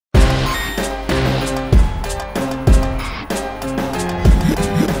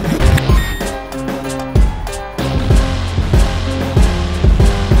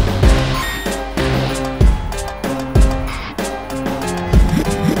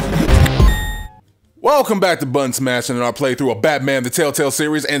Welcome back to Button Smashing and our playthrough of Batman the Telltale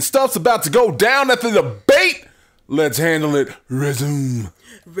series, and stuff's about to go down at the debate. Let's handle it. Resume.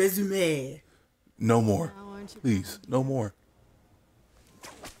 No more. Please, no more.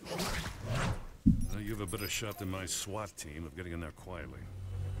 You have a better shot than my SWAT team of getting in there quietly.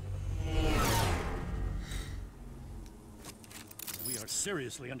 We are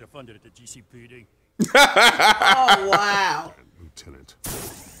seriously underfunded at the GCPD. Oh, wow. Lieutenant.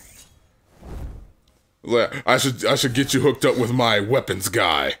 I should get you hooked up with my weapons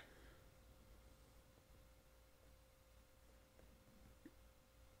guy.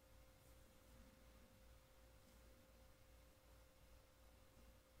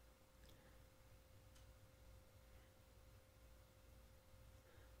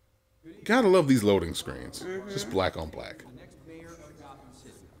 Gotta love these loading screens. Just black on black.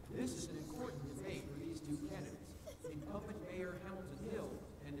 This is an important debate for these two candidates, incumbent Mayor Hamilton Hill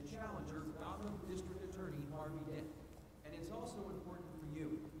and the challenger, Gotham District Attorney Harvey Dent. And it's also important for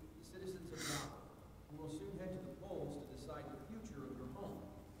you, the citizens of Gotham, who will soon head to the polls to decide the future of your home,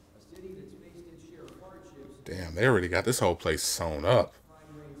 a city that's faced its share of hardships. Damn, they already got this whole place sewn up.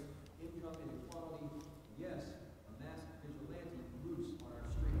 Crime rates, income inequality, yes, a masked vigilante loose on our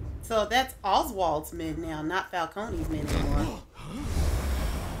streets. So that's Oswald's men now, not Falcone's men anymore.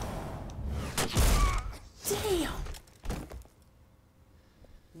 Damn.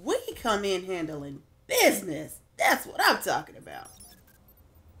 We come in handling business. That's what I'm talking about.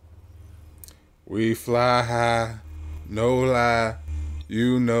 We fly high, no lie.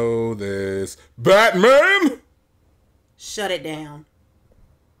 You know this. Batman! Shut it down.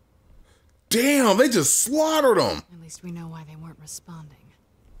 Damn, they just slaughtered them. At least we know why they weren't responding.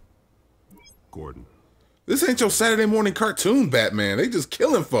 Gordon. This ain't your Saturday morning cartoon, Batman. They just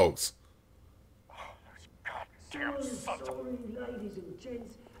killing folks. Sorry, ladies and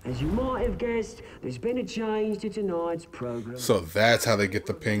gents. As you might have guessed, there's been a change to tonight's program. So that's how they get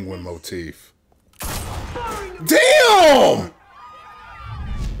the penguin motif. Damn!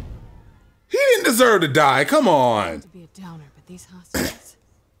 He didn't deserve to die. Come on. To be a downer, but these hostages.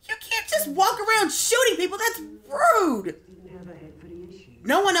 You can't just walk around shooting people. That's rude. Didn't have a head for the issue.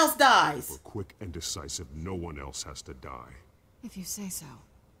 No one else dies. We're quick and decisive. No one else has to die. If you say so.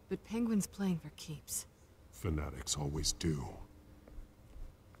 But Penguin's playing for keeps. Fanatics always do.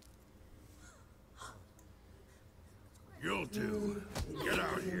 You'll do. Get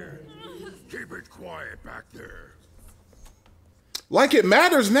out here. Keep it quiet back there. Like it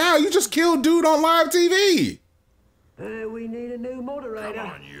matters now. You just killed dude on live TV. We need a new moderator.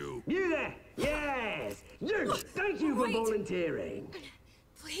 Come on, you. You there? Yes. You. Thank you for volunteering.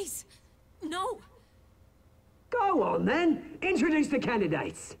 Please. No. Go on then. Introduce the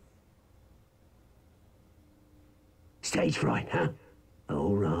candidates. Stage fright, huh?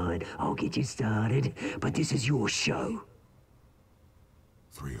 All right, I'll get you started, but this is your show.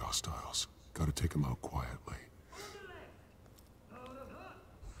 3 hostiles. Gotta take them out quietly.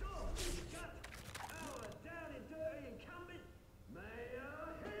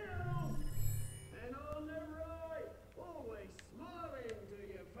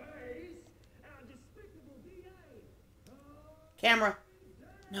 Camera.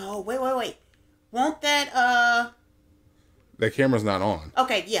 No, wait. Won't that, That camera's not on.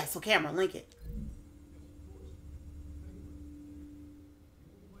 Okay, yeah, so camera, link it.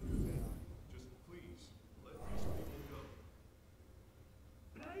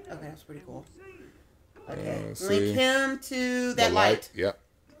 Okay, that's pretty cool. Okay, link him to that light. Yep.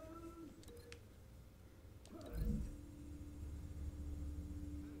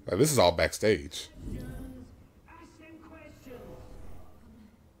 This is all backstage.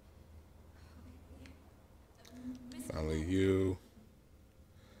 Finally, you.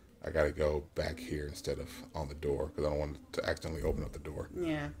 I gotta go back here instead of on the door because I don't want to accidentally open up the door.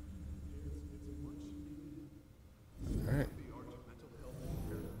 Yeah. All right.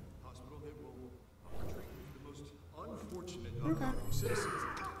 Okay. I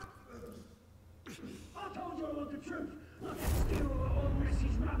told you I want the truth. Look, still all this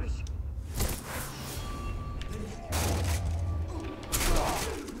is rubbish.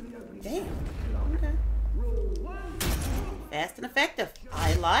 Damn. Okay. Fast and effective.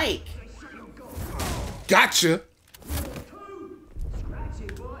 I like. Gotcha.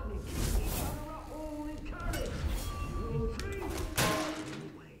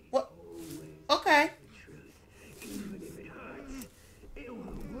 What? Okay. Even if it hurts, it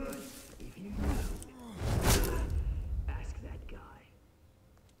won't work if you know. Ask that guy.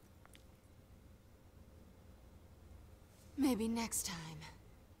 Maybe next time.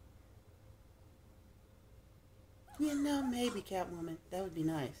 You know, maybe Catwoman. That would be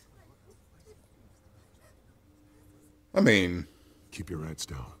nice. I mean, Keep your heads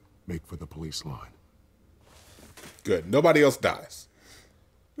down. Make for the police line. good. Nobody else dies.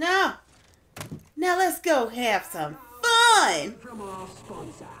 No. Now let's go have some fun. From our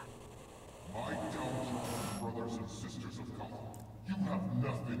sponsor. My Telltale brothers and sisters of Gotham, you have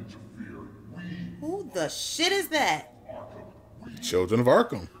nothing to fear. We Who the shit is that? Children of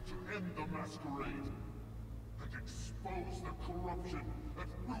Arkham. to end the masquerade and expose the corruption that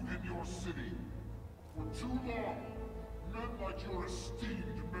rooted your city. For too long, men like your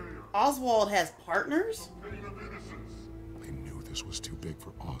esteemed mayor, Oswald has partners? pain of innocence. They knew this was too big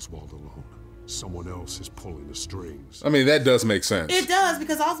for Oswald alone. Someone else is pulling the strings. I mean, that does make sense. It does,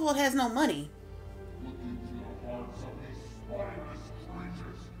 because Oswald has no money. Look into the hearts of these spineless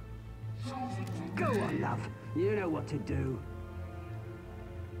creatures, chosen to Go on, love. You know what to do.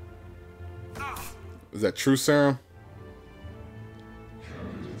 Is that true serum?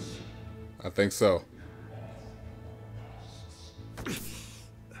 I think so.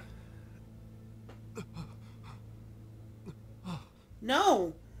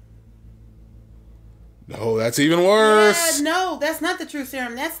 No. No, that's even worse. Yeah, no, that's not the true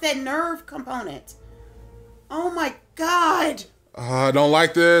serum. That's that nerve component. Oh my god. I don't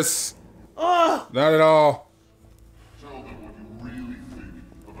like this. Oh. Not at all. tell them what you really think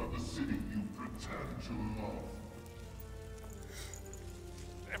about the city you pretend to love.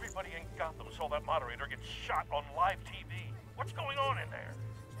 Everybody in Gotham saw that moderator get shot on live TV. What's going on in there?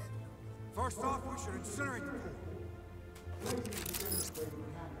 First off, we should incinerate the pool.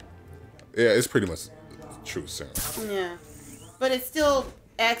 Yeah, it's pretty much true serum. Yeah. But it still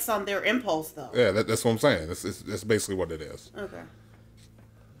acts on their impulse, though. Yeah, that's what I'm saying. That's basically what it is. Okay.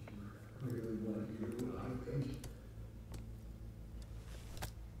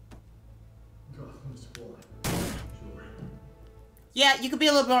 Yeah, you could be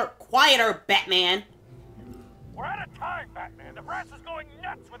a little more quieter, Batman. We're out of time, Batman. The brass is going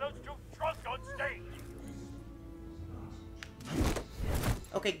nuts with those two drunks on stage.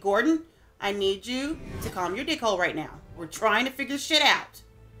 Okay, Gordon, I need you to calm your dickhole right now. We're trying to figure shit out.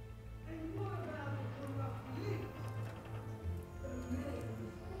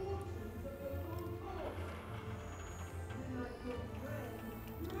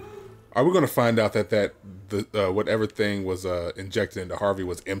 Are we going to find out that the whatever thing was injected into Harvey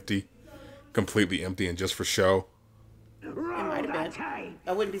was empty, completely empty, and just for show? It might have been.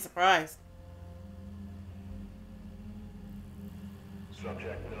 I wouldn't be surprised.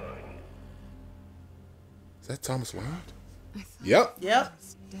 Subject 9. Is that Thomas Wayne? I thought Yep. Yep. he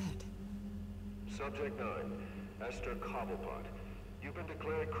was dead. Subject 9, Esther Cobblepot. You've been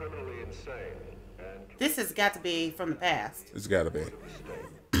declared criminally insane and This has got to be from the past. It's got to be.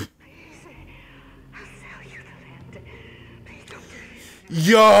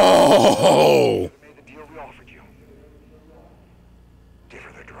 Yo! made the deal we offered you. Give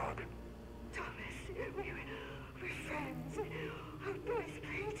her the drug. Thomas, we're friends. Our boys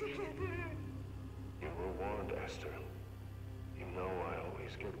play together. You were warned, Esther. You know I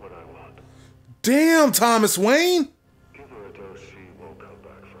always get what I want. Damn, Thomas Wayne! Give her a dose she won't come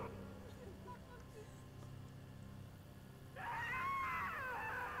back from.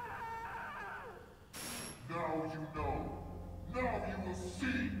 Now you know. Now you will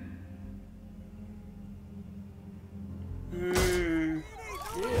see.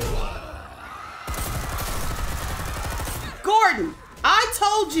 Gordon, I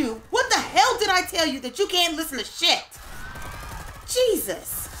told you. What the hell did I tell you that you can't listen to shit?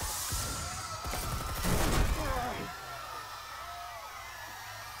 Jesus.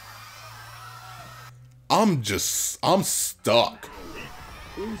 I'm stuck.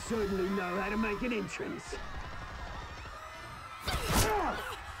 You certainly know how to make an entrance.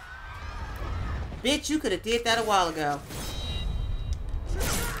 Bitch, you could have did that a while ago.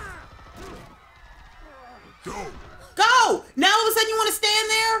 Go. Go! Now all of a sudden you want to stand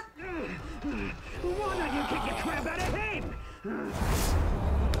there? Why don't you kick the crap out of him?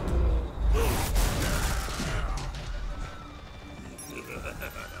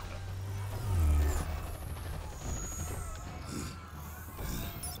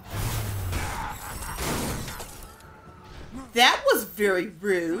 That was very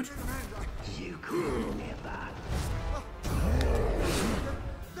rude. You could never.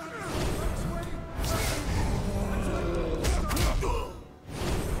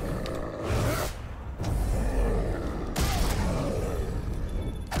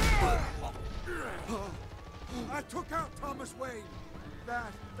 I took out Thomas Wayne.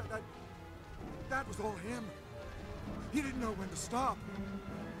 That was all him. He didn't know when to stop.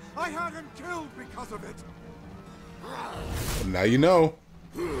 I had him killed because of it. Now you know.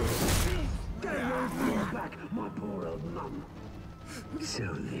 Get away from your back, my poor old mum. So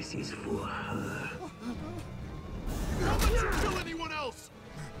this is for her. Don't let you kill anyone else!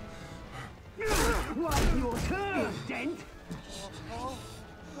 What's your turn, Dent?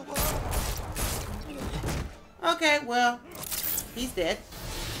 Okay, well, he's dead.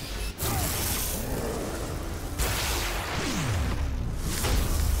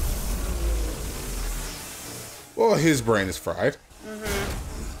 Well, his brain is fried.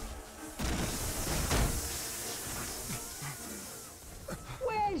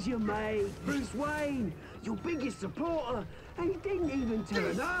 Where's your mate, Bruce Wayne? Your biggest supporter, and he didn't even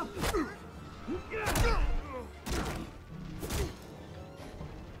turn up.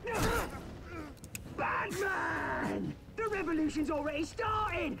 Batman! The revolution's already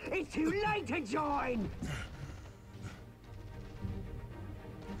started! It's too late to join!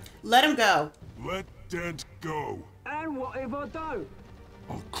 Let him go. Let Dent go. And what if I don't?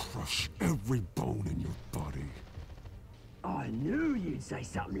 I'll crush every bone in your body. I knew you'd say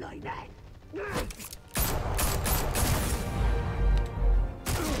something like that.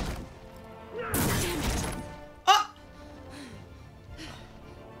 Oh!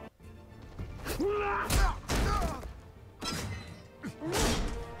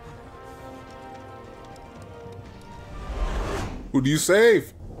 Who do you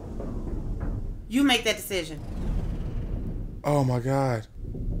save? You make that decision. Oh my god.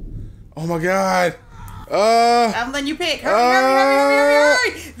 Oh my god. I'm letting you pick.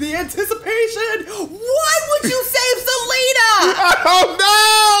 Hurry. The anticipation. Why would you save Selena? Oh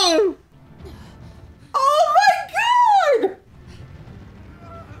no! Oh my god!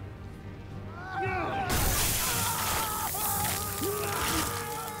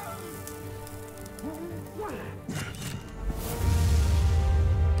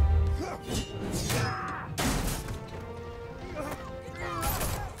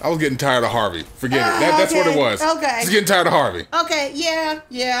 I was getting tired of Harvey. Forget it. That's what it was. Okay. Just getting tired of Harvey. Okay, yeah.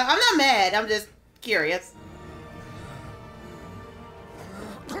 I'm not mad. I'm just curious.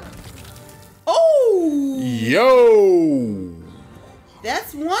 Oh! Yo!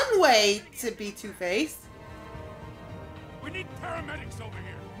 That's one way to be Two-Face. We need paramedics over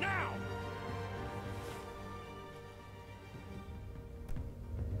here, now!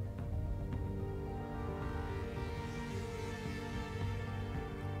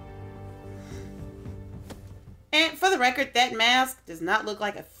 And for the record, that mask does not look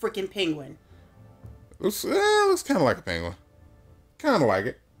like a freaking penguin. Looks kind of like a penguin. Kind of like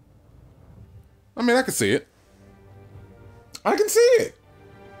it. I mean, I can see it. I can see it.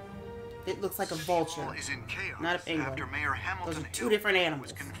 It looks like a vulture, Is in chaos not a penguin. after Mayor Hamilton Those are two Hill different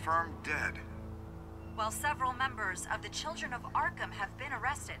animals. was confirmed dead. While several members of the Children of Arkham have been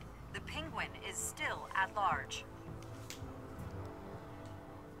arrested, the Penguin is still at large.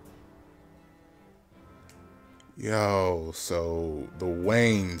 Yo, so the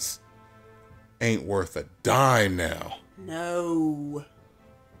Waynes ain't worth a dime now. No.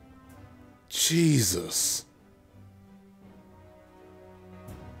 Jesus.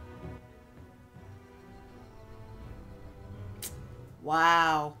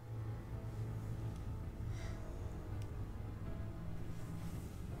 Wow.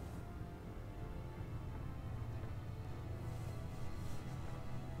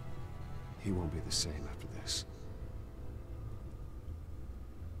 He won't be the same after this.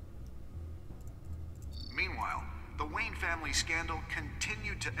 Meanwhile, the Wayne family scandal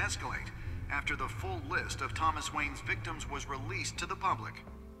continued to escalate after the full list of Thomas Wayne's victims was released to the public.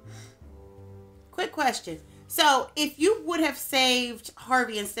 Quick question. So, if you would have saved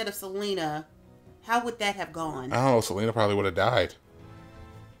Harvey instead of Selena, how would that have gone? I don't know. Selena probably would have died.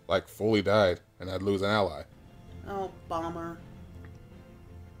 Like, fully died. And I'd lose an ally. Oh, bummer.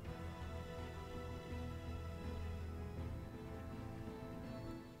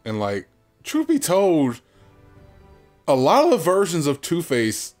 And, like, truth be told, a lot of the versions of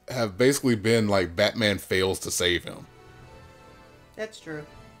Two-Face have basically been, like, Batman fails to save him. That's true.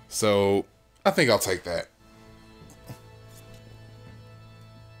 So, I think I'll take that.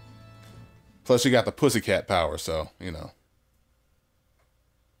 Plus, you got the pussycat power, so, you know.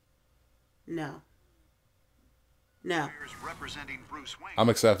 No. No. Representing Bruce Wayne. I'm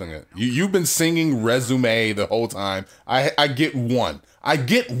accepting it. You've been singing Resume the whole time. I get one. I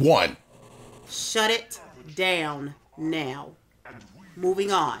get one. Shut it down now.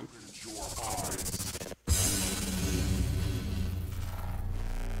 Moving on.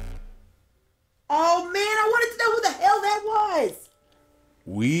 Oh man, I wanted to know who the hell that was.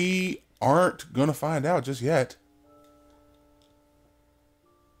 We aren't gonna find out just yet.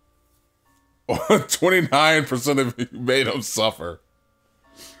 29% of you made him suffer.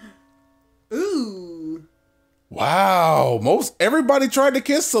 Ooh. Wow. Everybody tried to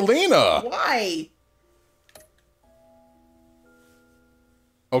kiss Selena. Why?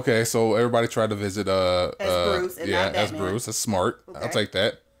 Okay, so everybody tried to visit as Bruce and not as Batman. Bruce. That's smart. Okay. I'll take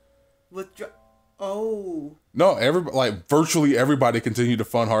that. No, virtually everybody continued to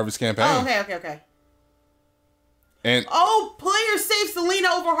fund Harvey's campaign. Oh, okay. And players saved Selena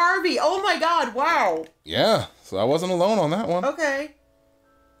over Harvey. Oh my God! Wow. Yeah, so I wasn't alone on that one. Okay.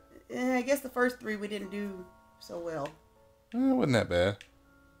 I guess the first 3 we didn't do so well. It wasn't that bad.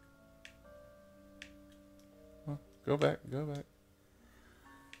 Well, go back.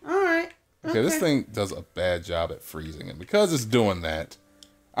 All right. Okay, this thing does a bad job at freezing, and because it's doing that,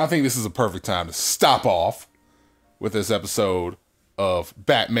 I think this is a perfect time to stop off with this episode of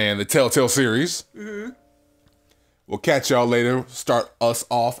Batman: The Telltale Series. Mm-hmm. We'll catch y'all later. Start us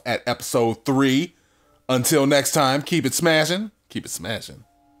off at episode 3. Until next time, keep it smashing. Keep it smashing.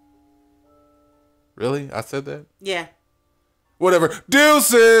 Really? I said that? Yeah. Whatever.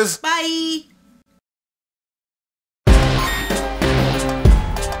 Deuces! Bye!